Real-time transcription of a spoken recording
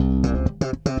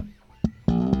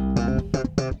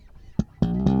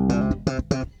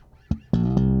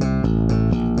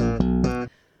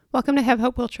Welcome to Have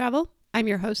Hope Will Travel. I'm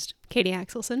your host, Katie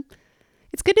Axelson.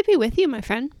 It's good to be with you, my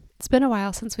friend. It's been a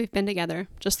while since we've been together,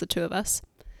 just the two of us.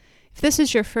 If this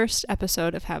is your first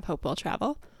episode of Have Hope Will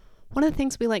Travel, one of the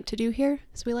things we like to do here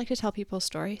is we like to tell people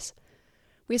stories.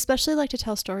 We especially like to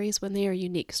tell stories when they are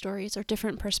unique stories or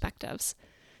different perspectives,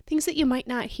 things that you might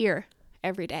not hear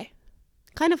every day.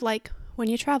 Kind of like when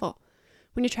you travel.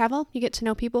 When you travel, you get to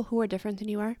know people who are different than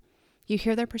you are. You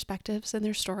hear their perspectives and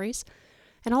their stories,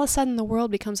 and all of a sudden the world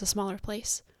becomes a smaller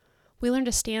place. We learn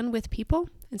to stand with people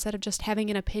instead of just having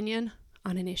an opinion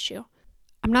on an issue.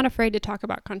 I'm not afraid to talk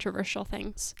about controversial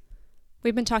things.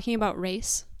 We've been talking about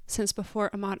race since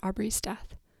before Ahmaud Arbery's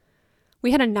death.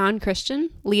 We had a non-Christian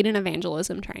lead in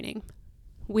evangelism training.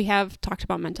 We have talked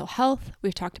about mental health.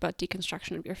 We've talked about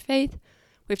deconstruction of your faith.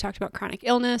 We've talked about chronic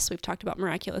illness. We've talked about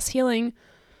miraculous healing.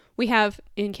 We have,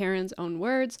 in Karen's own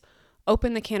words,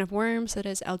 opened the can of worms that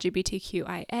is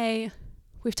LGBTQIA.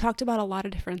 We've talked about a lot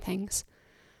of different things.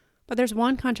 But there's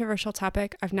one controversial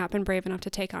topic I've not been brave enough to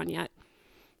take on yet.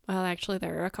 Well, actually,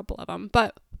 there are a couple of them.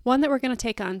 But one that we're going to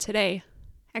take on today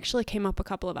actually came up a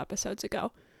couple of episodes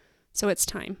ago. So it's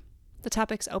time. The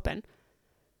topic's open.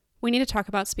 We need to talk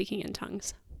about speaking in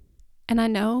tongues. And I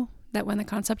know that when the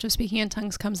concept of speaking in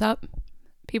tongues comes up,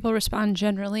 people respond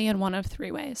generally in one of three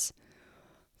ways.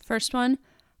 First one,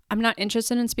 I'm not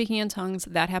interested in speaking in tongues.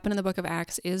 That happened in the book of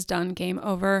Acts. Is done. Game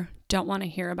over. Don't want to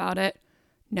hear about it.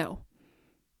 No.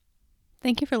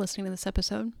 Thank you for listening to this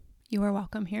episode. You are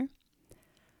welcome here.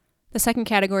 The second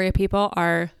category of people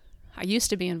are, I used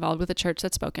to be involved with a church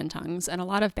that spoke in tongues, and a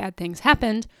lot of bad things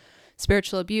happened.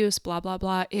 Spiritual abuse, blah, blah,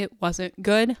 blah. It wasn't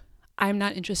good. I'm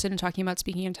not interested in talking about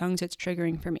speaking in tongues. It's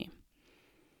triggering for me.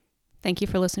 Thank you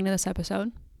for listening to this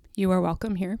episode. You are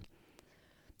welcome here.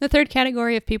 The third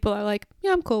category of people are like,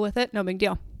 yeah, I'm cool with it. No big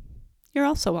deal. You're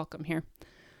also welcome here.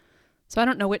 So I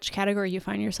don't know which category you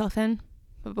find yourself in,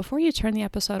 but before you turn the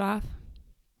episode off,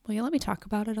 will you let me talk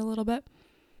about it a little bit?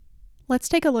 Let's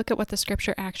take a look at what the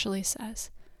scripture actually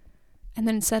says. And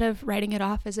then instead of writing it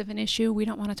off as if an issue we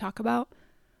don't want to talk about,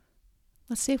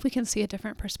 let's see if we can see a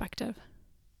different perspective.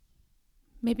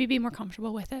 Maybe be more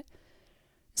comfortable with it.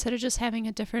 Instead of just having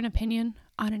a different opinion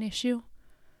on an issue,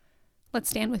 let's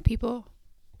stand with people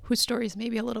whose stories may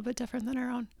be a little bit different than our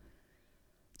own.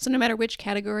 So no matter which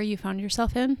category you found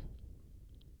yourself in,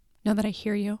 know that I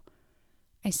hear you,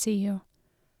 I see you,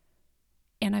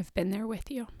 and I've been there with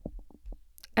you.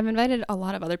 I've invited a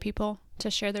lot of other people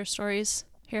to share their stories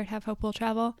here at Have Hope Will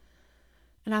Travel,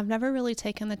 and I've never really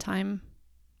taken the time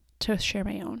to share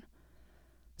my own.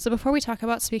 So before we talk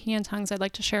about speaking in tongues, I'd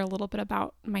like to share a little bit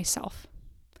about myself.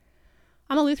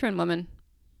 I'm a Lutheran woman.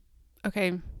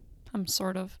 Okay, I'm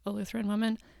sort of a Lutheran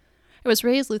woman. I was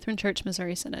raised Lutheran Church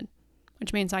Missouri Synod,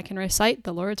 which means I can recite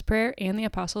the Lord's Prayer and the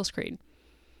Apostles' Creed.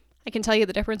 I can tell you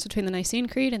the difference between the Nicene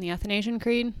Creed and the Athanasian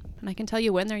Creed, and I can tell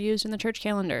you when they're used in the church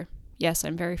calendar. Yes,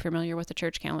 I'm very familiar with the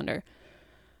church calendar.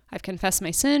 I've confessed my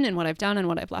sin and what I've done and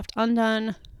what I've left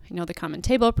undone. I know the common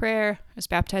table prayer. I was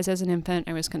baptized as an infant.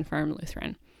 I was confirmed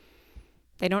Lutheran.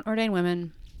 They don't ordain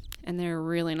women, and they're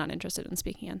really not interested in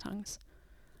speaking in tongues.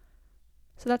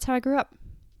 So that's how I grew up.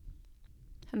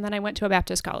 And then I went to a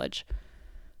Baptist college,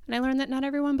 and I learned that not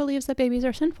everyone believes that babies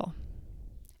are sinful.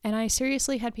 And I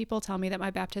seriously had people tell me that my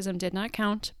baptism did not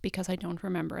count because I don't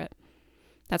remember it.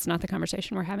 That's not the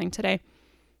conversation we're having today.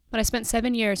 But I spent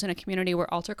 7 years in a community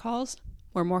where altar calls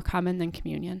were more common than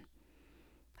communion.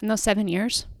 And those 7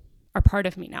 years are part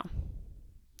of me now.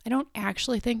 I don't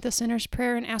actually think the sinner's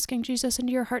prayer and asking Jesus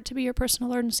into your heart to be your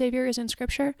personal Lord and Savior is in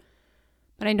Scripture,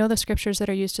 but I know the scriptures that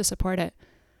are used to support it.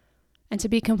 And to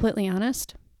be completely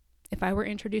honest, if I were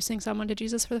introducing someone to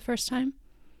Jesus for the first time,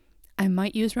 I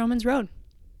might use Romans Road.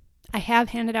 I have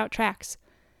handed out tracts.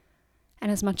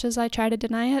 And as much as I try to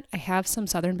deny it, I have some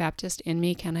Southern Baptist in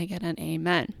me. Can I get an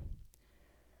amen?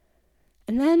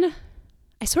 And then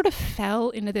I sort of fell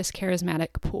into this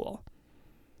charismatic pool.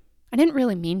 I didn't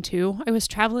really mean to. I was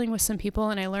traveling with some people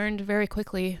and I learned very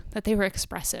quickly that they were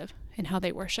expressive in how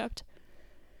they worshiped.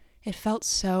 It felt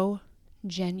so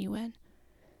genuine.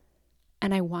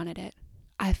 And I wanted it.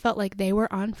 I felt like they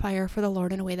were on fire for the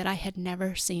Lord in a way that I had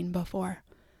never seen before.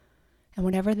 And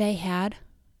whatever they had,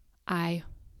 I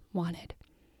wanted.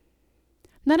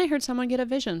 And then I heard someone get a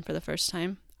vision for the first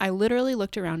time. I literally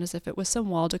looked around as if it was some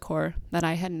wall decor that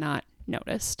I had not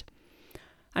noticed.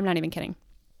 I'm not even kidding.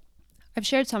 I've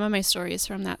shared some of my stories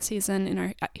from that season in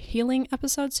our healing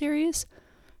episode series,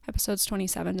 episodes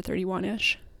 27 to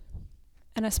 31-ish.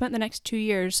 And I spent the next 2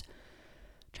 years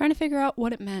trying to figure out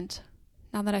what it meant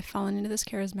now that I've fallen into this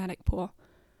charismatic pool.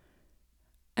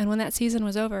 And when that season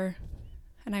was over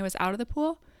and I was out of the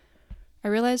pool, I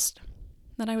realized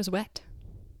that I was wet.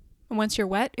 And once you're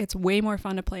wet, it's way more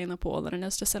fun to play in the pool than it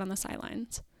is to sit on the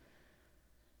sidelines.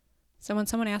 So when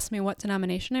someone asks me what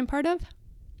denomination I'm part of,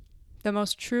 the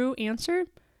most true answer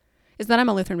is that I'm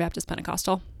a Lutheran Baptist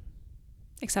Pentecostal.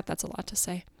 Except that's a lot to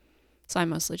say. So I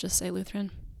mostly just say Lutheran.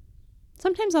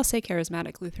 Sometimes I'll say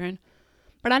Charismatic Lutheran,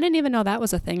 but I didn't even know that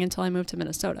was a thing until I moved to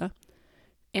Minnesota.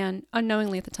 And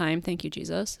unknowingly at the time, thank you,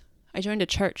 Jesus, I joined a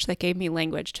church that gave me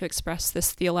language to express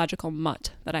this theological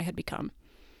mutt that I had become.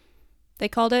 They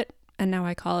called it, and now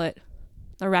I call it,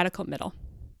 the radical middle.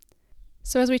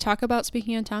 So as we talk about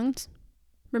speaking in tongues,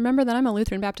 remember that I'm a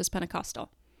Lutheran Baptist Pentecostal.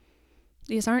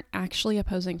 These aren't actually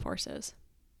opposing forces.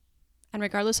 And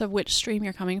regardless of which stream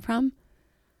you're coming from,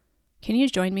 can you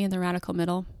join me in the radical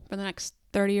middle for the next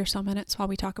 30 or so minutes while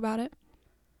we talk about it?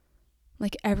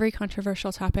 Like every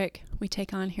controversial topic we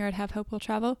take on here at Have Hope Will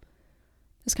Travel,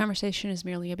 this conversation is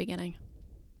merely a beginning.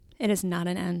 It is not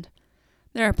an end.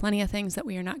 There are plenty of things that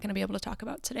we are not going to be able to talk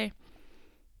about today.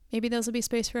 Maybe those will be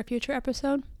space for a future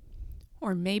episode.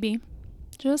 Or maybe,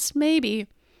 just maybe,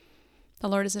 the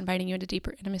Lord is inviting you into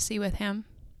deeper intimacy with Him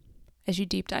as you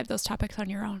deep dive those topics on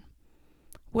your own.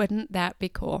 Wouldn't that be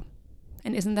cool?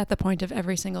 And isn't that the point of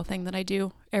every single thing that I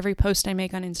do? Every post I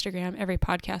make on Instagram, every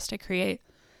podcast I create,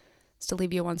 is to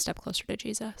leave you one step closer to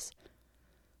Jesus,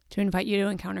 to invite you to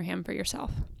encounter Him for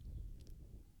yourself.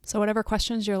 So whatever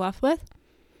questions you're left with,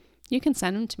 you can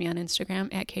send them to me on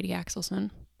Instagram at Katie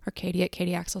Axelson or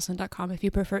katie@katieaxelson.com if you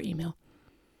prefer email.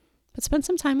 But spend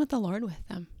some time with the Lord with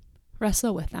them.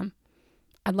 Wrestle with them.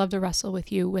 I'd love to wrestle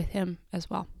with you with Him as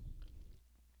well.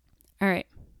 All right.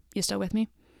 You still with me?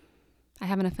 I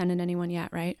haven't offended anyone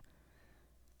yet, right?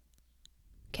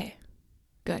 Okay.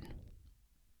 Good.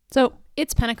 So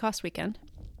it's Pentecost weekend.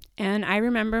 And I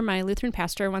remember my Lutheran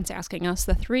pastor once asking us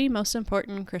the 3 most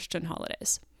important Christian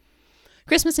holidays.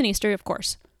 Christmas and Easter, of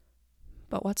course.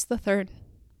 But what's the third?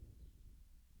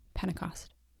 Pentecost.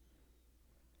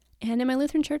 And in my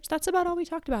Lutheran church, that's about all we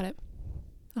talked about it.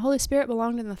 The Holy Spirit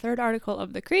belonged in the 3rd article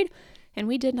of the Creed, and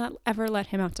we did not ever let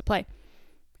Him out to play.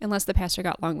 Unless the pastor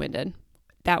got long-winded.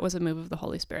 That was a move of the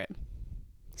Holy Spirit.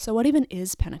 So what even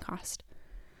is Pentecost?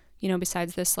 You know,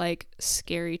 besides this like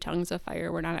scary tongues of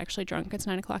fire, we're not actually drunk, it's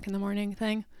 9 o'clock in the morning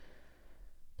thing.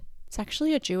 It's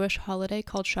actually a Jewish holiday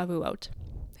called Shavuot.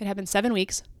 It happened 7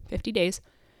 weeks, 50 days,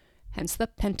 hence the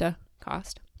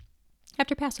Pentecost,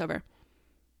 after Passover.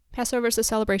 Passover is the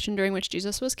celebration during which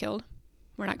Jesus was killed.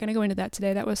 We're not going to go into that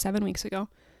today. That was 7 weeks ago.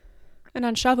 And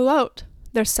on Shavuot,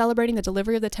 they're celebrating the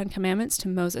delivery of the 10 Commandments to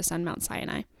Moses on Mount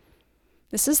Sinai.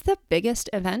 This is the biggest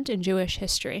event in Jewish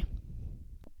history.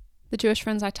 The Jewish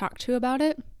friends I talked to about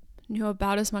it knew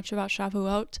about as much about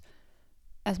Shavuot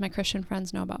as my Christian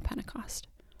friends know about Pentecost.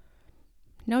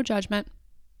 No judgment,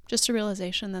 just a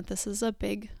realization that this is a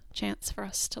big chance for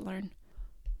us to learn.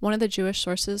 One of the Jewish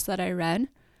sources that I read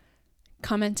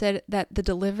commented that the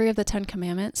delivery of the 10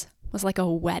 Commandments was like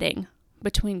a wedding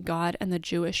between God and the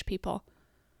Jewish people.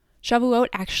 Shavuot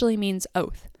actually means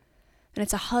oath, and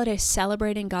it's a holiday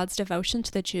celebrating God's devotion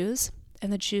to the Jews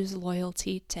and the Jews'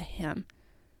 loyalty to Him.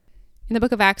 In the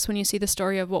book of Acts, when you see the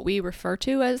story of what we refer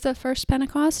to as the first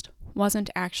Pentecost, wasn't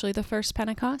actually the first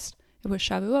Pentecost, it was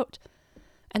Shavuot.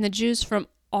 And the Jews from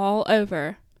all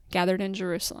over gathered in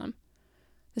Jerusalem.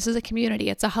 This is a community,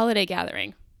 it's a holiday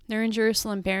gathering. They're in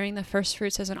Jerusalem bearing the first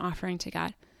fruits as an offering to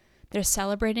God. They're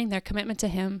celebrating their commitment to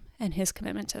Him and His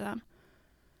commitment to them.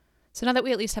 So now that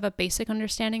we at least have a basic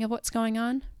understanding of what's going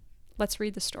on, let's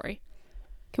read the story.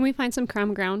 Can we find some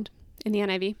common ground in the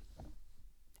NIV?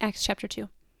 Acts chapter 2.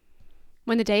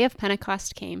 When the day of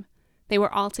Pentecost came, they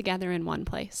were all together in one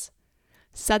place.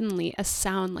 Suddenly, a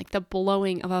sound like the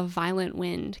blowing of a violent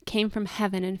wind came from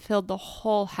heaven and filled the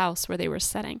whole house where they were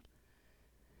sitting.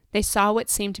 They saw what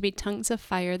seemed to be tongues of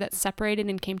fire that separated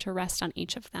and came to rest on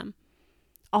each of them.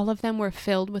 All of them were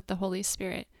filled with the Holy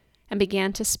Spirit and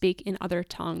began to speak in other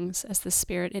tongues as the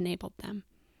Spirit enabled them.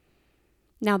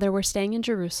 Now there were staying in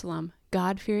Jerusalem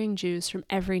God-fearing Jews from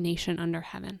every nation under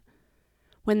heaven.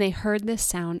 When they heard this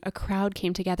sound, a crowd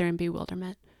came together in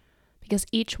bewilderment, because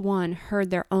each one heard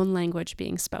their own language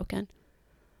being spoken.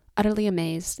 Utterly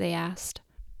amazed, they asked,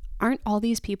 "Aren't all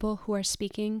these people who are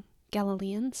speaking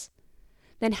Galileans?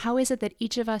 Then how is it that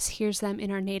each of us hears them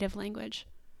in our native language?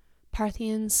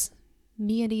 Parthians,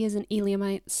 Medes and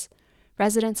Elamites,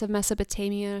 residents of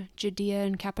Mesopotamia, Judea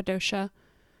and Cappadocia,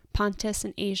 Pontus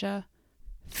and Asia,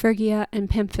 Phrygia and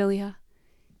Pamphylia,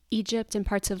 Egypt and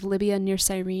parts of Libya near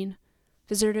Cyrene,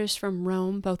 visitors from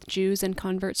Rome, both Jews and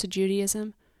converts to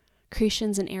Judaism,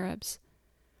 Cretians and Arabs.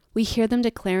 We hear them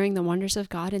declaring the wonders of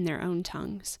God in their own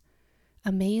tongues."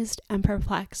 Amazed and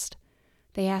perplexed,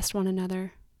 they asked one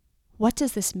another, "What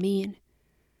does this mean?"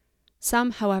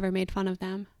 Some, however, made fun of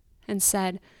them and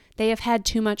said, "They have had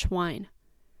too much wine."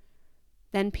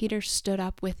 Then Peter stood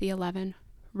up with the 11,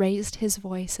 raised his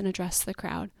voice, and addressed the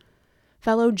crowd.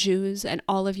 "Fellow Jews and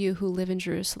all of you who live in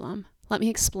Jerusalem, let me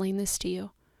explain this to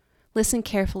you. Listen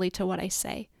carefully to what I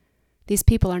say. These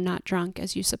people are not drunk,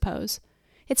 as you suppose.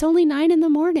 It's only 9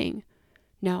 a.m.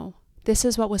 No, this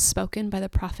is what was spoken by the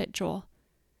prophet Joel.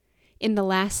 In the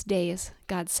last days,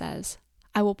 God says,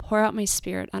 I will pour out my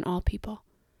spirit on all people.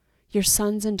 Your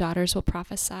sons and daughters will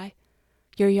prophesy.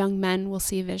 Your young men will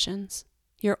see visions.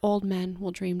 Your old men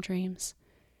will dream dreams.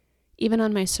 Even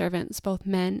on my servants, both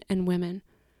men and women,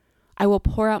 I will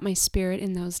pour out my spirit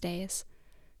in those days,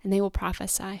 and they will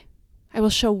prophesy. I will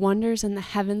show wonders in the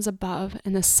heavens above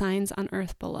and the signs on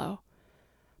earth below.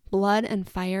 Blood and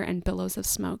fire and billows of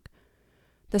smoke.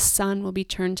 The sun will be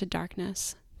turned to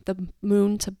darkness, the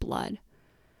moon to blood,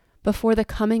 before the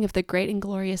coming of the great and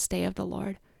glorious day of the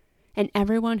Lord, and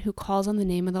everyone who calls on the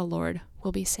name of the Lord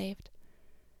will be saved.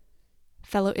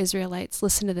 Fellow Israelites,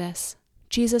 listen to this.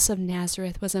 Jesus of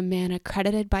Nazareth was a man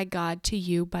accredited by God to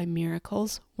you by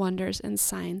miracles, wonders, and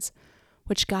signs,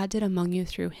 which God did among you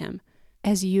through him,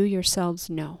 as you yourselves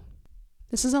know.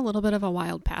 This is a little bit of a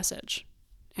wild passage.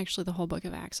 Actually, the whole book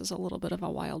of Acts is a little bit of a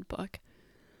wild book.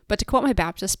 But to quote my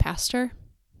Baptist pastor,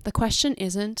 the question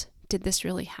isn't, did this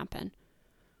really happen?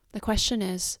 The question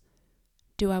is,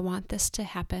 do I want this to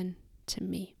happen to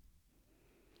me?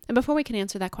 And before we can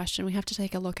answer that question, we have to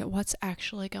take a look at what's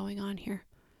actually going on here.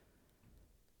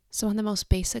 So on the most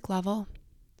basic level,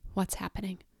 what's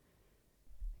happening?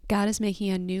 God is making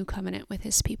a new covenant with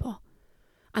his people.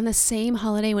 On the same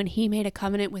holiday when he made a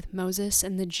covenant with Moses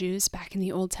and the Jews back in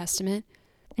the Old Testament,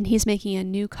 and he's making a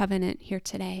new covenant here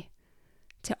today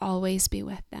to always be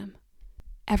with them.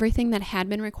 Everything that had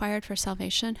been required for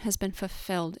salvation has been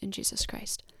fulfilled in Jesus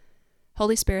Christ.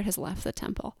 Holy Spirit has left the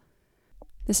temple.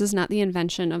 This is not the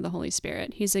invention of the Holy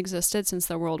Spirit. He's existed since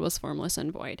the world was formless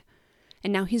and void.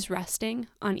 And now he's resting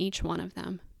on each one of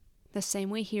them, the same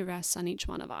way he rests on each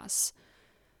one of us.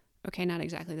 Okay, not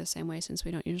exactly the same way, since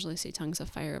we don't usually see tongues of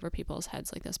fire over people's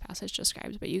heads like this passage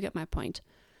describes, but you get my point.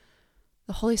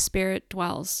 The Holy Spirit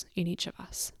dwells in each of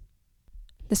us.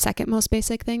 The second most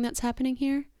basic thing that's happening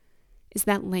here is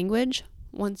that language,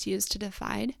 once used to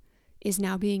divide, is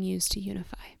now being used to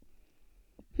unify.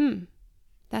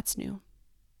 That's new,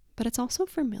 but it's also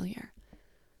familiar.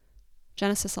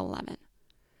 Genesis 11.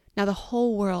 Now the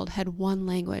whole world had one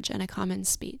language and a common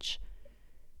speech.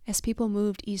 As people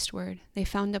moved eastward, they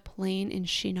found a plain in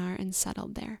Shinar and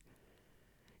settled there.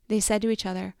 They said to each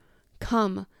other,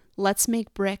 "Come, let's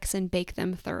make bricks and bake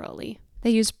them thoroughly." They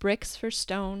used bricks for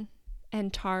stone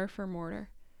and tar for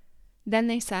mortar. Then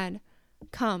they said,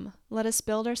 "Come, let us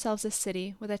build ourselves a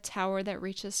city with a tower that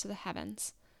reaches to the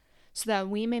heavens, so that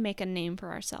we may make a name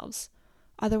for ourselves.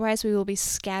 Otherwise we will be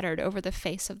scattered over the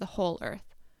face of the whole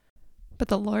earth." But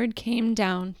the Lord came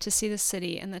down to see the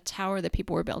city and the tower the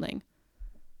people were building.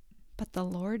 But the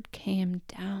Lord came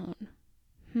down.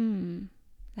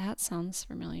 That sounds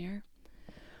familiar.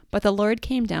 But the Lord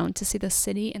came down to see the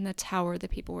city and the tower the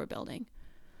people were building.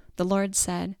 The Lord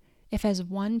said, "If as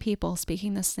one people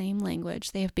speaking the same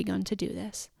language they have begun to do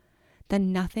this,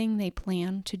 then nothing they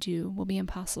plan to do will be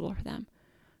impossible for them.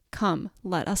 Come,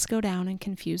 let us go down and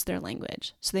confuse their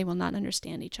language, so they will not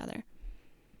understand each other."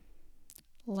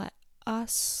 Let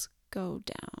us go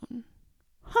down.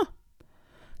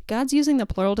 God's using the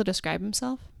plural to describe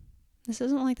himself. This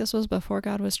isn't like this was before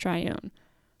God was triune.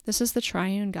 This is the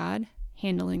triune God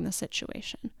handling the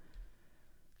situation.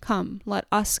 Come, let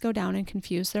us go down and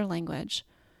confuse their language,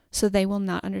 so they will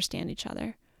not understand each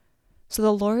other. So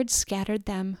the Lord scattered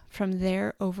them from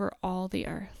there over all the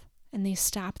earth, and they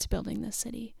stopped building the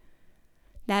city.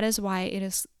 That is why it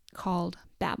is called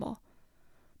Babel,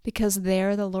 because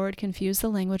there the Lord confused the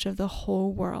language of the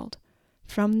whole world.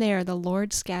 From there the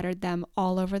Lord scattered them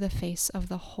all over the face of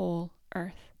the whole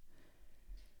earth.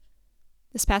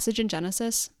 This passage in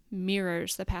Genesis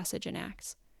mirrors the passage in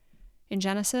Acts. In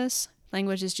Genesis,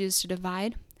 language is used to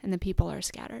divide, and the people are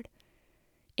scattered.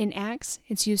 In Acts,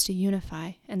 it's used to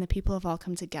unify, and the people have all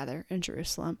come together in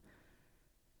Jerusalem.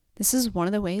 This is one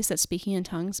of the ways that speaking in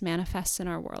tongues manifests in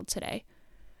our world today.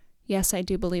 Yes, I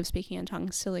do believe speaking in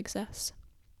tongues still exists.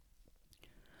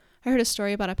 I heard a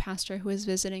story about a pastor who was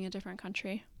visiting a different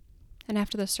country, and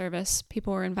after the service,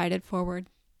 people were invited forward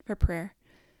for prayer.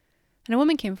 And a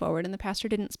woman came forward, and the pastor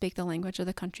didn't speak the language of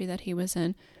the country that he was in,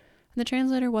 and the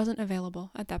translator wasn't available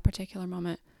at that particular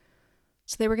moment,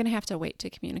 so they were going to have to wait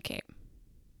to communicate.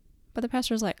 But the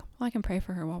pastor was like, "Well, I can pray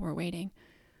for her while we're waiting."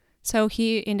 So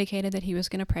he indicated that he was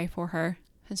going to pray for her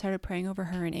and started praying over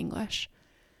her in English.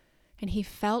 And he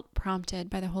felt prompted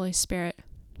by the Holy Spirit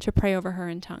to pray over her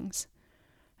in tongues.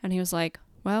 And he was like,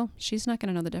 well, she's not going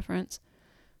to know the difference.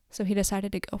 So he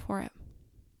decided to go for it.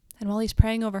 And while he's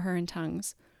praying over her in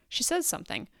tongues, she says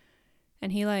something.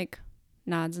 And he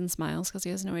nods and smiles because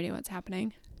he has no idea what's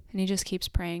happening. And he just keeps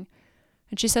praying.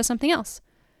 And she says something else.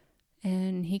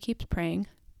 And he keeps praying.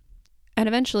 And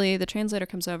eventually the translator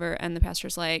comes over and the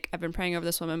pastor's like, I've been praying over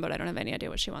this woman, but I don't have any idea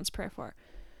what she wants prayer for.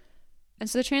 And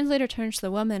so the translator turns to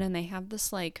the woman and they have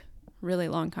this really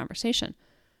long conversation.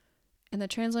 And the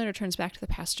translator turns back to the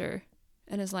pastor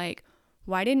and is like,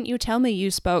 why didn't you tell me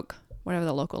you spoke whatever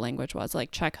the local language was,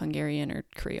 like Czech, Hungarian, or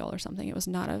Creole or something? It was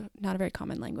not a very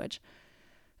common language.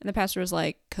 And the pastor was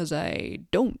like, 'cause I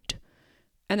don't.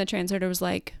 And the translator was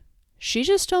like, she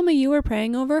just told me you were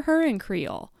praying over her in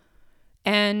Creole.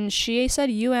 And she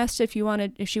said you asked if she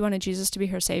wanted Jesus to be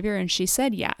her savior, and she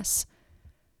said yes.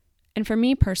 And for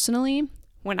me personally,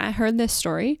 when I heard this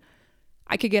story,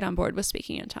 I could get on board with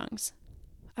speaking in tongues.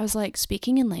 I was like,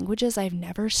 speaking in languages I've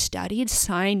never studied?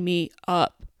 Sign me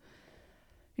up.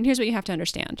 And here's what you have to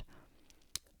understand.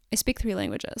 I speak 3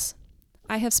 languages.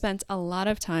 I have spent a lot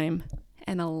of time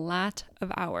and a lot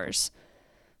of hours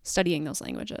studying those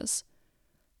languages,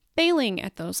 failing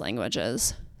at those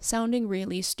languages, sounding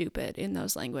really stupid in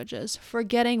those languages,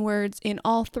 forgetting words in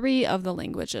all 3 of the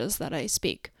languages that I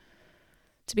speak.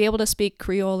 To be able to speak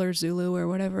Creole or Zulu or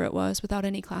whatever it was without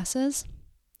any classes,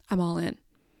 I'm all in.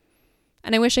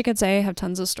 And I wish I could say I have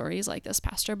tons of stories like this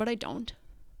pastor, but I don't.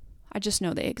 I just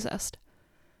know they exist.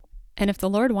 And if the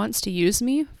Lord wants to use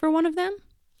me for one of them,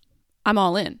 I'm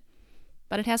all in.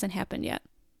 But it hasn't happened yet.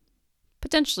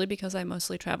 Potentially because I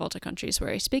mostly travel to countries where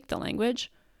I speak the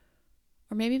language,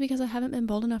 or maybe because I haven't been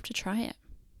bold enough to try it.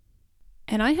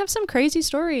 And I have some crazy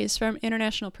stories from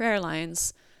international prayer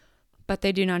lines, but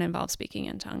they do not involve speaking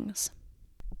in tongues.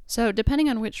 So depending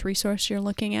on which resource you're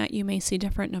looking at, you may see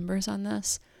different numbers on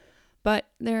this, but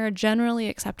there are generally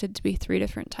accepted to be 3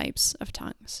 different types of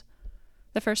tongues.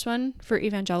 The first one, for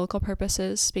evangelical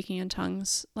purposes, speaking in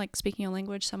tongues, like speaking a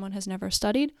language someone has never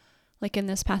studied, like in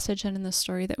this passage and in this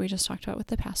story that we just talked about with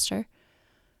the pastor.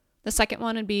 The second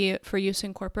one would be for use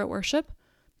in corporate worship.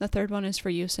 The third one is for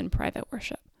use in private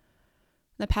worship.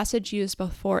 The passage used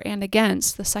both for and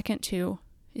against the second 2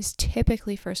 is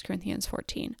typically 1 Corinthians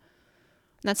 14. And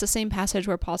that's the same passage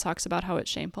where Paul talks about how it's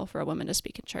shameful for a woman to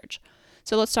speak in church.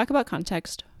 So let's talk about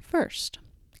context first.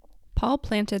 Paul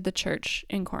planted the church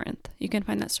in Corinth. You can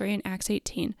find that story in Acts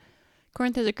 18.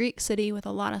 Corinth is a Greek city with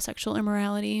a lot of sexual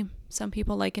immorality. Some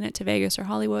people liken it to Vegas or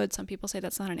Hollywood. Some people say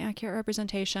that's not an accurate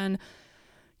representation.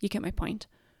 You get my point.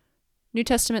 New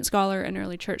Testament scholar and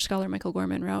early church scholar Michael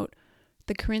Gorman wrote,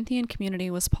 the Corinthian community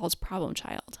was Paul's problem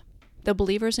child. The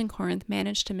believers in Corinth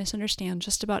managed to misunderstand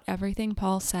just about everything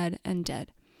Paul said and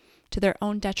did, to their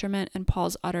own detriment and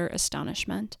Paul's utter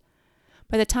astonishment.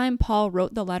 By the time Paul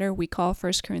wrote the letter we call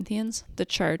 1 Corinthians, the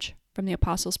church, from the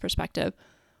apostles' perspective,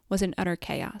 was in utter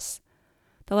chaos.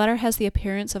 The letter has the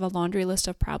appearance of a laundry list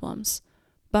of problems,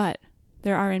 but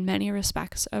there are in many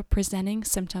respects presenting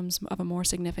symptoms of a more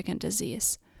significant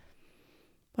disease.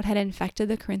 What had infected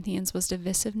the Corinthians was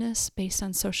divisiveness based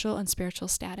on social and spiritual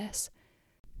status.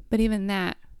 But even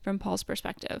that, from Paul's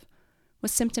perspective,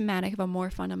 was symptomatic of a more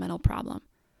fundamental problem,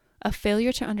 a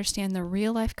failure to understand the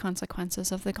real-life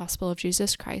consequences of the gospel of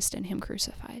Jesus Christ and Him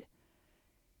crucified.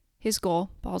 His goal,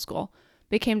 Paul's goal,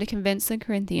 became to convince the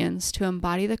Corinthians to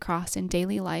embody the cross in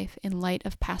daily life in light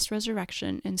of past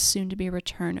resurrection and soon-to-be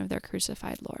return of their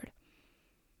crucified Lord.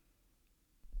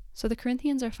 So the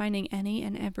Corinthians are finding any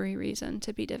and every reason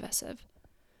to be divisive.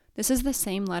 This is the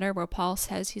same letter where Paul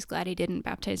says he's glad he didn't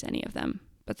baptize any of them,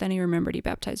 but then he remembered he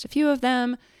baptized a few of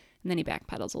them, and then he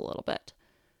backpedals a little bit.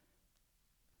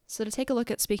 So to take a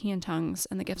look at speaking in tongues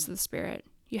and the gifts of the Spirit,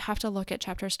 you have to look at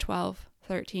chapters 12,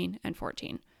 13, and 14.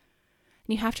 And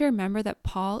you have to remember that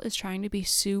Paul is trying to be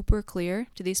super clear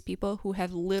to these people who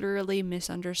have literally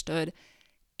misunderstood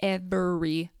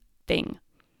everything.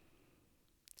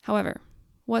 However,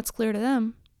 what's clear to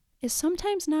them is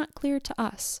sometimes not clear to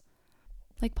us.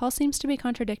 Like Paul seems to be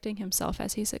contradicting himself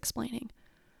as he's explaining.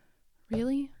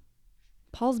 Really?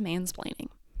 Paul's mansplaining.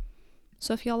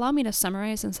 So if you allow me to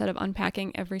summarize instead of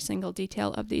unpacking every single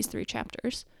detail of these 3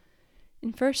 chapters,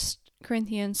 in 1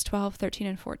 Corinthians 12, 13,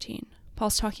 and 14,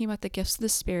 Paul's talking about the gifts of the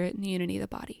Spirit and the unity of the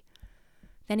body.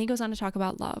 Then he goes on to talk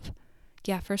about love.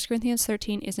 Yeah, 1 Corinthians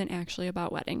 13 isn't actually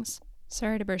about weddings.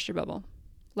 Sorry to burst your bubble.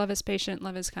 Love is patient,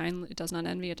 love is kind, it does not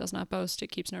envy, it does not boast, it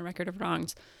keeps no record of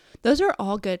wrongs. Those are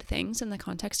all good things in the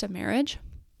context of marriage,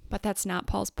 but that's not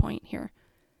Paul's point here.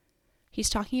 He's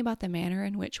talking about the manner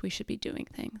in which we should be doing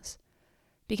things.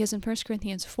 Because in 1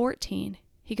 Corinthians 14,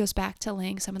 he goes back to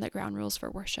laying some of the ground rules for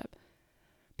worship.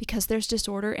 Because there's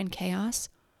disorder and chaos,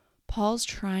 Paul's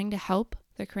trying to help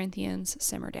the the Corinthians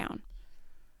simmer down.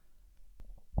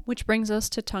 Which brings us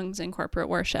to tongues in corporate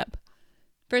worship.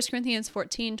 1 Corinthians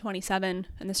 14:27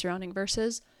 and the surrounding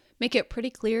verses make it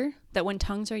pretty clear that when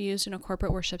tongues are used in a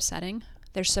corporate worship setting,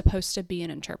 there's supposed to be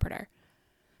an interpreter.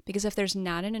 Because if there's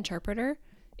not an interpreter,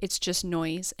 it's just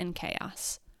noise and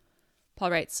chaos.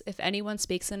 Paul writes, if anyone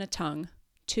speaks in a tongue,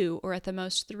 2 or at the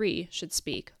most 3 should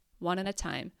speak, 1 at a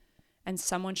time, and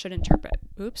someone should interpret.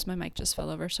 Oops, my mic just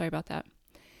fell over. Sorry about that.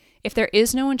 If there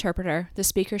is no interpreter, the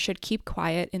speaker should keep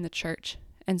quiet in the church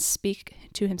and speak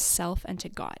to himself and to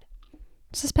God.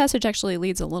 So this passage actually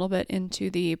leads a little bit into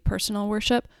the personal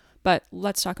worship, but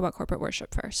let's talk about corporate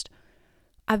worship first.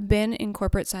 I've been in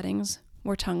corporate settings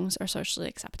where tongues are socially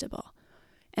acceptable.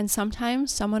 And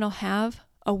sometimes someone will have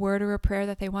a word or a prayer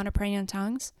that they want to pray in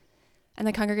tongues, and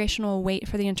the congregation will wait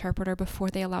for the interpreter before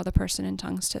they allow the person in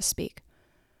tongues to speak.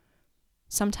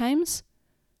 Sometimes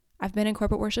I've been in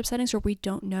corporate worship settings where we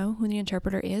don't know who the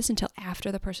interpreter is until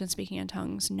after the person speaking in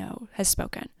tongues has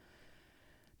spoken.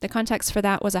 The context for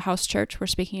that was a house church where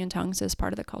speaking in tongues is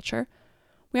part of the culture.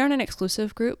 We aren't an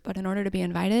exclusive group, but in order to be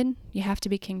invited, you have to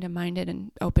be kingdom-minded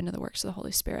and open to the works of the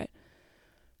Holy Spirit.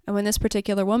 And when this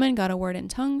particular woman got a word in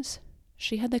tongues,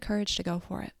 she had the courage to go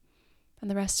for it. And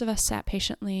the rest of us sat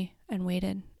patiently and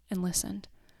waited and listened.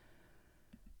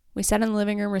 We sat in the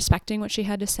living room respecting what she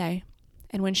had to say,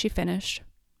 and when she finished,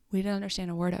 we didn't understand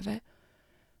a word of it.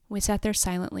 We sat there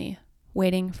silently,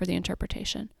 waiting for the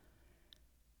interpretation.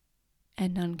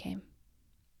 And none came.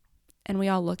 And we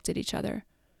all looked at each other,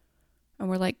 and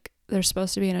we're like, there's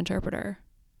supposed to be an interpreter.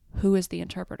 Who is the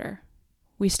interpreter?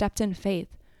 We stepped in faith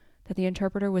that the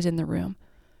interpreter was in the room,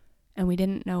 and we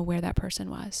didn't know where that person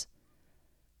was.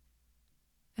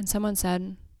 And someone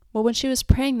said, well, when she was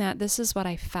praying that, this is what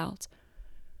I felt.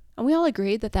 And we all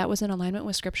agreed that that was in alignment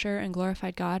with Scripture and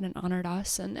glorified God and honored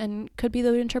us and could be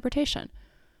the interpretation.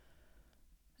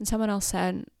 And someone else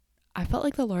said, I felt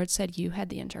like the Lord said you had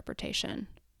the interpretation.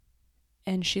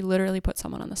 And she literally put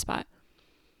someone on the spot.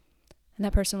 And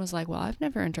that person was like, well, I've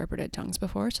never interpreted tongues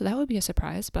before, so that would be a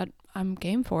surprise, but I'm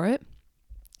game for it.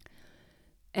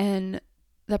 And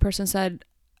that person said,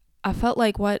 I felt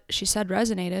like what she said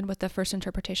resonated, what the first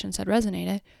interpretation said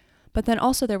resonated, but then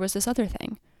also there was this other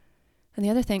thing. And the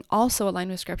other thing also aligned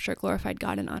with Scripture, glorified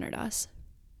God and honored us.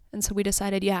 And so we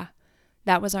decided, yeah,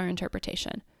 that was our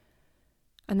interpretation.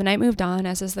 And the night moved on,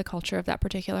 as is the culture of that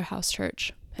particular house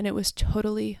church, and it was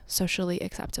totally socially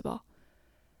acceptable.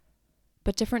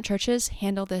 But different churches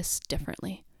handle this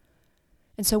differently.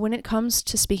 And so when it comes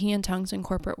to speaking in tongues in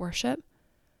corporate worship,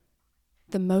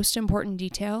 the most important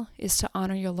detail is to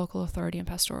honor your local authority and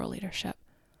pastoral leadership.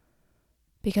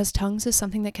 Because tongues is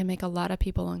something that can make a lot of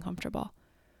people uncomfortable.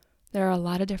 There are a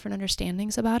lot of different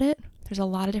understandings about it. There's a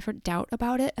lot of different doubt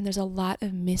about it, and there's a lot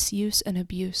of misuse and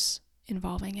abuse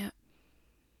involving it.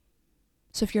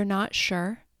 So if you're not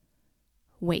sure,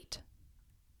 wait.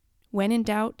 When in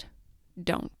doubt,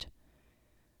 don't.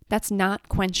 That's not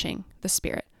quenching the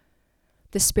Spirit.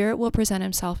 The Spirit will present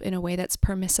himself in a way that's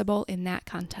permissible in that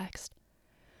context.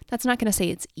 That's not going to say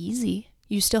it's easy.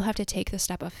 You still have to take the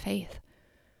step of faith.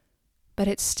 But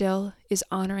it still is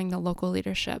honoring the local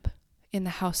leadership in the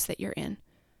house that you're in.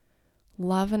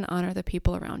 Love and honor the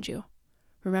people around you.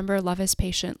 Remember, love is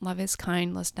patient, love is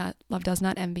kind, love does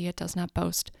not envy, it does not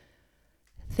boast.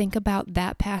 Think about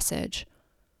that passage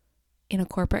in a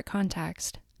corporate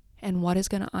context and what is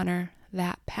going to honor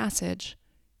that passage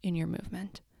in your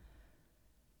movement.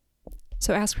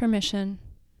 So ask permission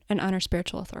and honor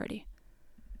spiritual authority.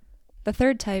 The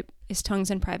third type is tongues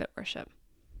in private worship.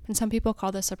 And some people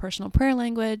call this a personal prayer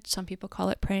language. Some people call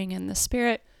it praying in the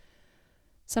Spirit.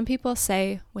 Some people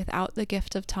say without the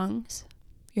gift of tongues,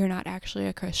 you're not actually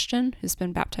a Christian who's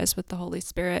been baptized with the Holy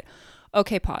Spirit.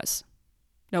 Okay, pause.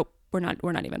 Nope, we're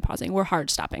not even pausing. We're hard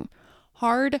stopping.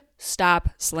 Hard stop,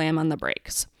 slam on the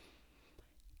brakes.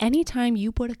 Anytime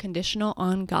you put a conditional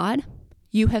on God,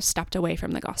 you have stepped away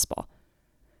from the gospel.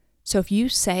 So if you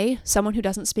say someone who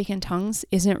doesn't speak in tongues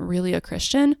isn't really a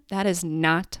Christian, that is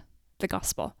not the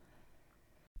gospel.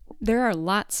 There are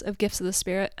lots of gifts of the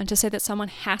Spirit, and to say that someone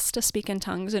has to speak in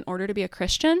tongues in order to be a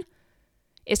Christian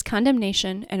is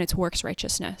condemnation and it's works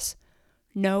righteousness.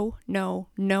 No,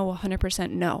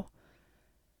 100% no.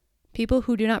 People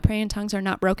who do not pray in tongues are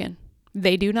not broken.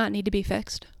 They do not need to be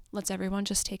fixed. Let's everyone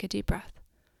just take a deep breath.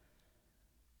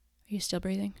 Are you still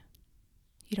breathing?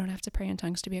 You don't have to pray in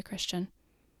tongues to be a Christian.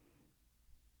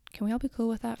 Can we all be cool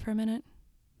with that for a minute?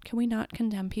 Can we not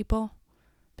condemn people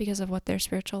because of what their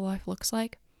spiritual life looks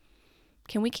like?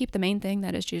 Can we keep the main thing,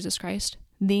 that is Jesus Christ,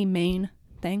 the main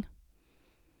thing?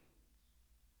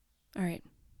 All right.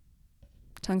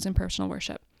 Tongues in personal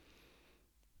worship.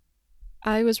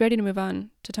 I was ready to move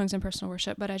on to tongues and personal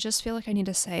worship, but I just feel like I need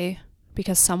to say,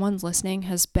 because someone's listening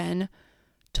has been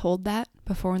told that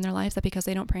before in their life, that because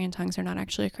they don't pray in tongues, they're not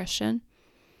actually a Christian.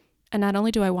 And not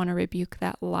only do I want to rebuke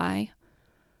that lie,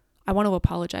 I want to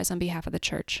apologize on behalf of the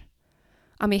church.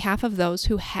 On behalf of those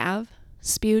who have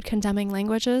spewed condemning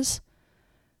language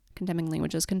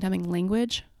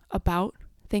about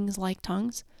things like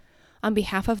tongues, on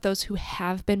behalf of those who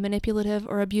have been manipulative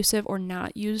or abusive or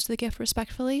not used the gift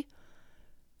respectfully,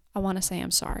 I want to say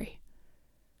I'm sorry.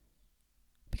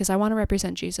 Because I want to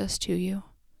represent Jesus to you.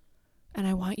 And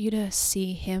I want you to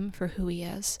see him for who he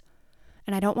is.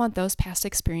 And I don't want those past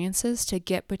experiences to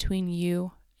get between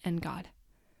you and God.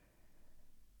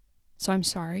 So I'm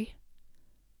sorry.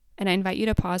 And I invite you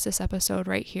to pause this episode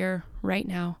right here, right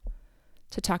now,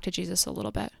 to talk to Jesus a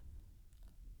little bit.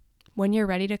 When you're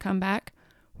ready to come back,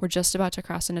 we're just about to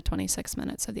cross into 26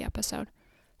 minutes of the episode,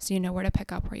 so you know where to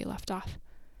pick up where you left off.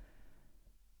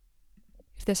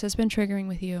 If this has been triggering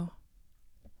with you,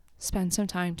 spend some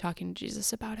time talking to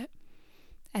Jesus about it,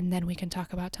 and then we can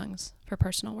talk about tongues for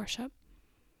personal worship.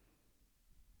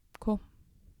 Cool.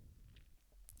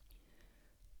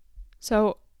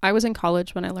 So I was in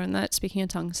college when I learned that speaking in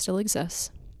tongues still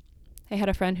exists. I had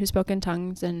a friend who spoke in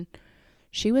tongues, and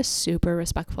she was super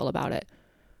respectful about it.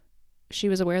 She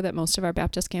was aware that most of our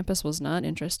Baptist campus was not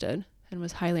interested and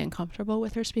was highly uncomfortable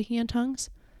with her speaking in tongues,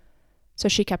 so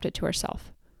she kept it to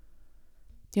herself.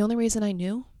 The only reason I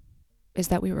knew is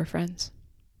that we were friends,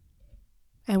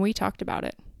 and we talked about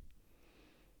it.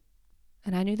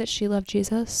 And I knew that she loved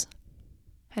Jesus,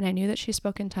 and I knew that she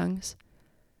spoke in tongues,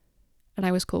 and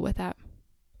I was cool with that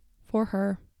for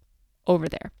her over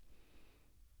there.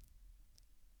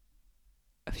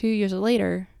 A few years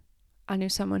later, I knew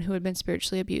someone who had been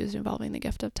spiritually abused involving the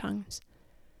gift of tongues.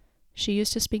 She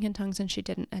used to speak in tongues and she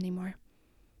didn't anymore.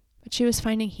 But she was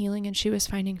finding healing and she was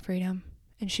finding freedom,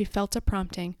 and she felt a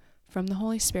prompting from the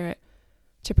Holy Spirit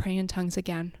to pray in tongues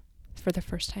again for the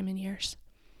first time in years.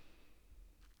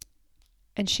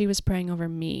 And she was praying over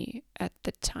me at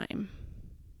the time.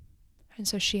 And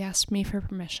so she asked me for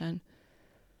permission.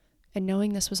 And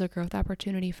knowing this was a growth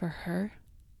opportunity for her,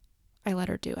 I let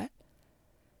her do it.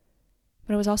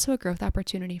 But it was also a growth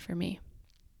opportunity for me.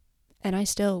 And I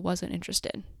still wasn't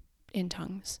interested in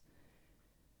tongues.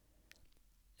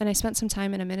 And I spent some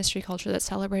time in a ministry culture that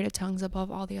celebrated tongues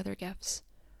above all the other gifts.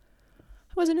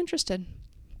 I wasn't interested.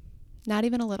 Not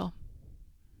even a little.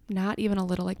 Not even a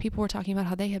little. Like, people were talking about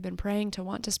how they had been praying to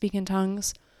want to speak in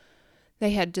tongues.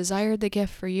 They had desired the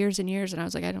gift for years and years, and I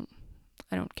was like, I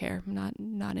don't care. I'm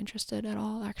not interested at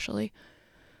all, actually.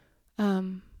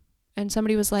 And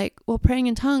somebody was like, well, praying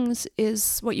in tongues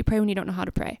is what you pray when you don't know how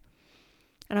to pray.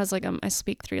 And I was like, I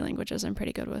speak 3 languages. I'm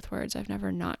pretty good with words. I've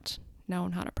never not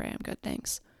known how to pray. I'm good,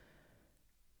 thanks.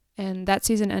 And that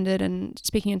season ended, and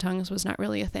speaking in tongues was not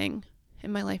really a thing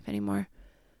in my life anymore.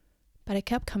 But it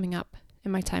kept coming up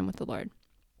in my time with the Lord.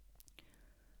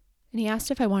 And he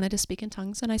asked if I wanted to speak in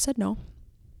tongues, and I said no.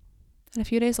 And a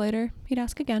few days later, he'd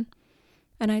ask again,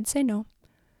 and I'd say no.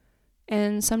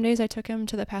 And some days I took him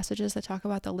to the passages that talk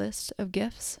about the list of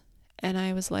gifts, and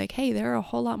I was like, hey, there are a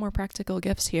whole lot more practical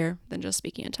gifts here than just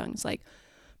speaking in tongues, like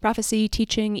prophecy,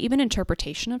 teaching, even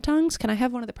interpretation of tongues. Can I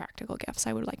have one of the practical gifts?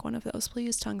 I would like one of those,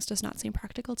 please. Tongues does not seem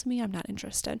practical to me. I'm not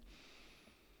interested.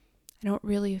 I don't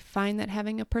really find that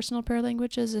having a personal prayer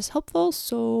language is helpful,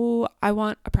 so I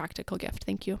want a practical gift.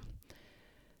 Thank you.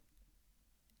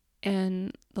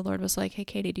 And the Lord was like, hey,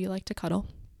 Katie, do you like to cuddle?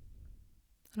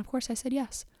 And of course I said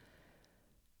yes.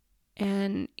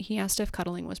 And he asked if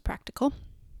cuddling was practical.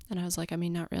 And I was like, I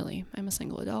mean, not really. I'm a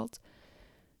single adult.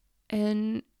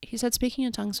 And he said speaking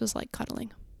in tongues was like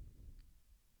cuddling.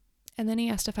 And then he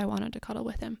asked if I wanted to cuddle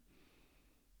with him.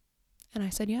 And I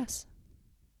said yes.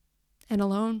 And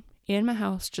alone in my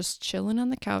house, just chilling on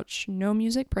the couch, no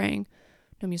music playing,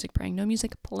 I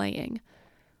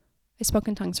spoke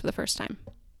in tongues for the first time.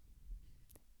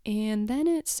 And then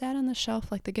it sat on the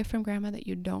shelf like the gift from grandma that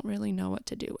you don't really know what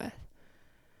to do with.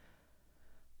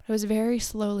 But I was very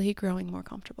slowly growing more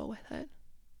comfortable with it.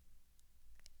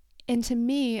 And to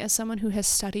me, as someone who has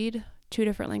studied 2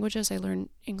 different languages, I learned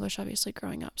English obviously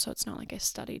growing up, so it's not like I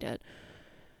studied it.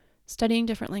 Studying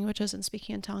different languages and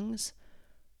speaking in tongues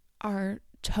are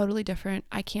totally different.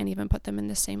 I can't even put them in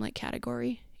the same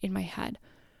category in my head,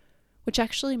 which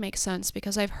actually makes sense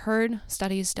because I've heard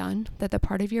studies done that the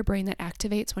part of your brain that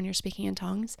activates when you're speaking in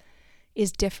tongues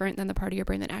is different than the part of your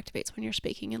brain that activates when you're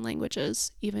speaking in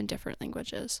languages, even different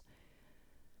languages.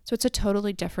 So it's a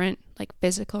totally different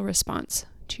physical response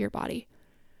to your body.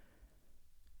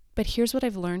 But here's what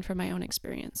I've learned from my own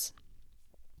experience.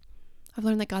 I've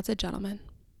learned that God's a gentleman.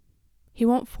 He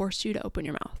won't force you to open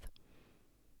your mouth.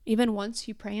 Even once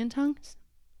you pray in tongues,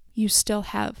 you still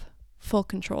have full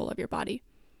control of your body.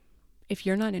 If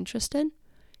you're not interested,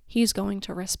 he's going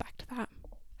to respect that.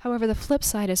 However, the flip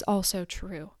side is also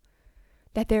true,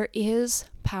 that there is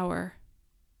power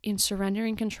in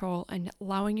surrendering control and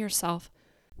allowing yourself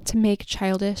to make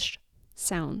childish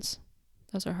sounds.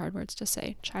 Those are hard words to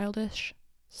say. Childish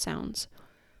sounds.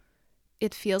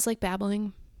 It feels like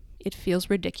babbling. It feels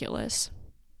ridiculous.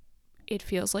 It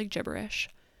feels like gibberish.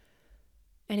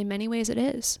 And in many ways it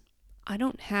is. I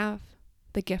don't have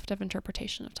the gift of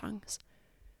interpretation of tongues,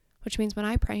 which means when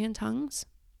I pray in tongues,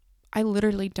 I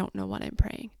literally don't know what I'm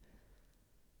praying.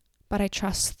 But I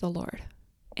trust the Lord.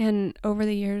 And over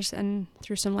the years and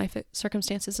through some life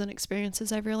circumstances and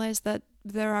experiences, I've realized that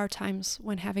there are times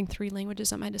when having 3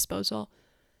 languages at my disposal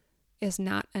is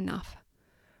not enough.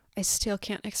 I still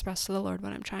can't express to the Lord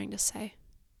what I'm trying to say.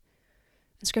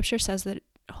 And Scripture says that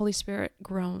Holy Spirit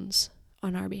groans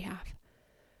on our behalf.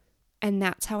 And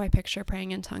that's how I picture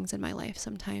praying in tongues in my life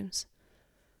sometimes.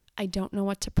 I don't know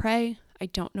what to pray. I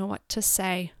don't know what to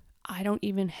say. I don't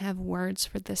even have words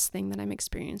for this thing that I'm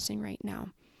experiencing right now.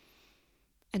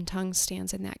 And tongues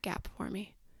stands in that gap for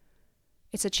me.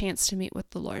 It's a chance to meet with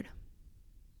the Lord.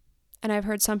 And I've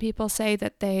heard some people say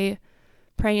that they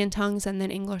pray in tongues and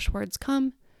then English words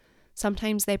come.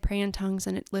 Sometimes they pray in tongues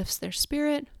and it lifts their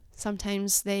spirit.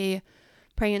 Sometimes they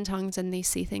pray in tongues and they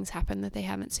see things happen that they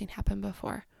haven't seen happen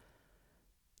before.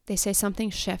 They say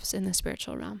something shifts in the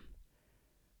spiritual realm.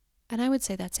 And I would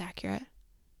say that's accurate.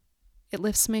 It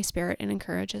lifts my spirit and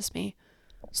encourages me.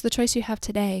 So the choice you have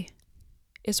today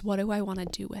is, what do I want to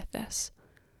do with this?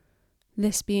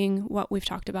 This being what we've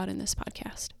talked about in this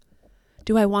podcast.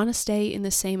 Do I want to stay in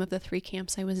the same of the 3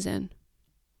 camps I was in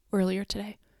earlier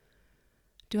today?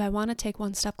 Do I want to take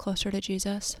one step closer to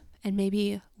Jesus and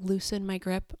maybe loosen my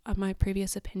grip of my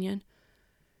previous opinion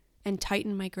and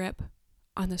tighten my grip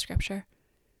on the Scripture?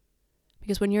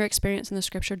 Because when your experience and the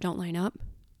Scripture don't line up,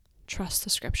 trust the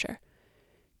Scripture.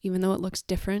 Even though it looks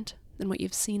different than what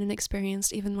you've seen and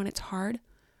experienced, even when it's hard,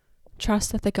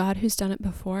 trust that the God who's done it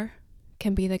before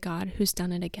can be the God who's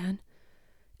done it again.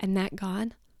 And that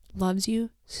God loves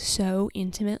you so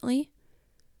intimately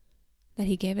that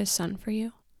he gave his Son for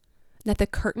you. That the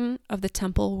curtain of the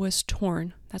temple was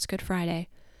torn, that's Good Friday,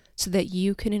 so that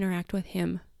you could interact with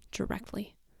him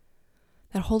directly.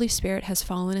 That Holy Spirit has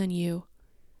fallen on you.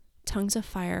 Tongues of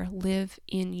fire live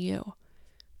in you.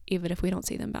 Even if we don't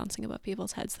see them bouncing above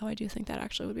people's heads, though I do think that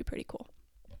actually would be pretty cool.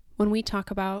 When we talk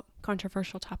about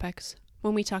controversial topics,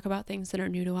 when we talk about things that are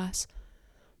new to us,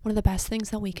 one of the best things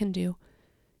that we can do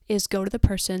is go to the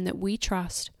person that we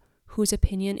trust, whose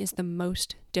opinion is the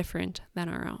most different than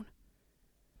our own.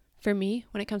 For me,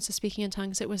 when it comes to speaking in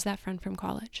tongues, it was that friend from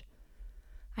college.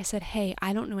 I said, hey,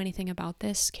 I don't know anything about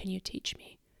this. Can you teach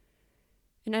me?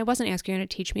 And I wasn't asking her to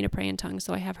teach me to pray in tongues,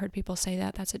 though I have heard people say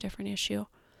that. That's a different issue.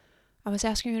 I was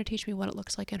asking her to teach me what it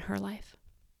looks like in her life.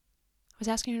 I was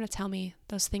asking her to tell me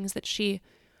those things that she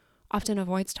often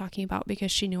avoids talking about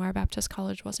because she knew our Baptist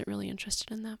college wasn't really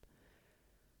interested in them.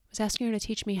 I was asking her to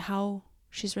teach me how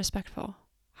she's respectful,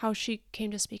 how she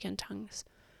came to speak in tongues,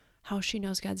 how she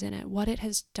knows God's in it, what it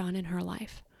has done in her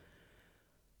life.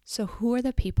 So who are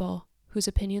the people whose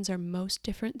opinions are most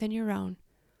different than your own,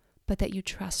 but that you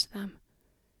trust them?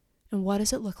 And what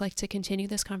does it look like to continue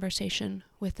this conversation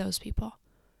with those people?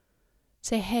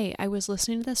 Say, hey, I was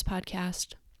listening to this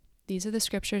podcast. These are the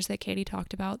scriptures that Katie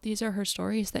talked about. These are her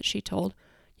stories that she told.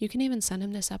 You can even send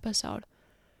them this episode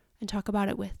and talk about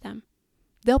it with them.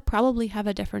 They'll probably have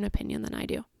a different opinion than I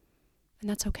do. And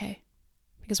that's okay,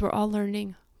 because we're all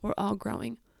learning. We're all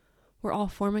growing. We're all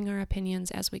forming our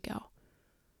opinions as we go.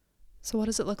 So what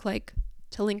does it look like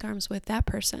to link arms with that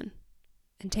person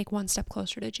and take one step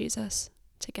closer to Jesus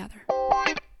together?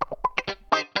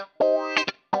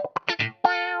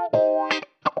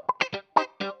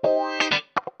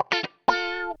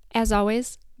 As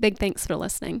always, big thanks for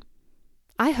listening.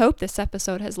 I hope this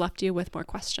episode has left you with more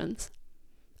questions.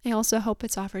 I also hope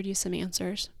it's offered you some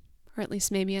answers, or at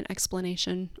least maybe an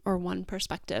explanation or one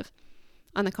perspective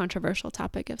on the controversial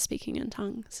topic of speaking in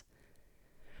tongues.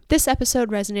 If this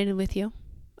episode resonated with you,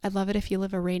 I'd love it if you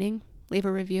leave a rating, leave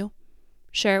a review,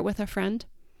 share it with a friend.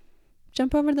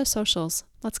 Jump over to the socials.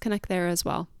 Let's connect there as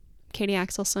well. Katie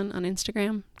Axelson on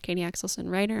Instagram, Katie Axelson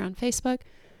Writer on Facebook,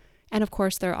 and of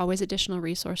course, there are always additional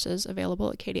resources available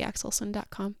at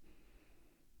katieaxelson.com.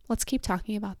 Let's keep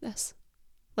talking about this.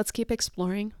 Let's keep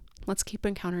exploring. Let's keep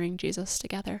encountering Jesus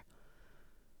together.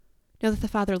 Know that the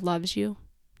Father loves you.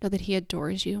 Know that he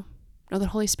adores you. Know that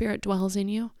Holy Spirit dwells in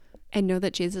you. And know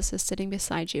that Jesus is sitting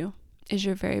beside you, is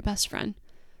your very best friend,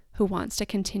 who wants to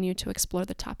continue to explore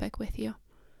the topic with you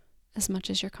as much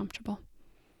as you're comfortable.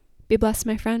 Be blessed,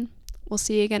 my friend. We'll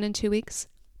see you again in 2 weeks.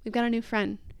 We've got a new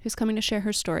friend who's coming to share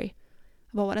her story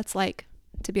about what it's like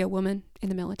to be a woman in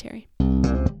the military.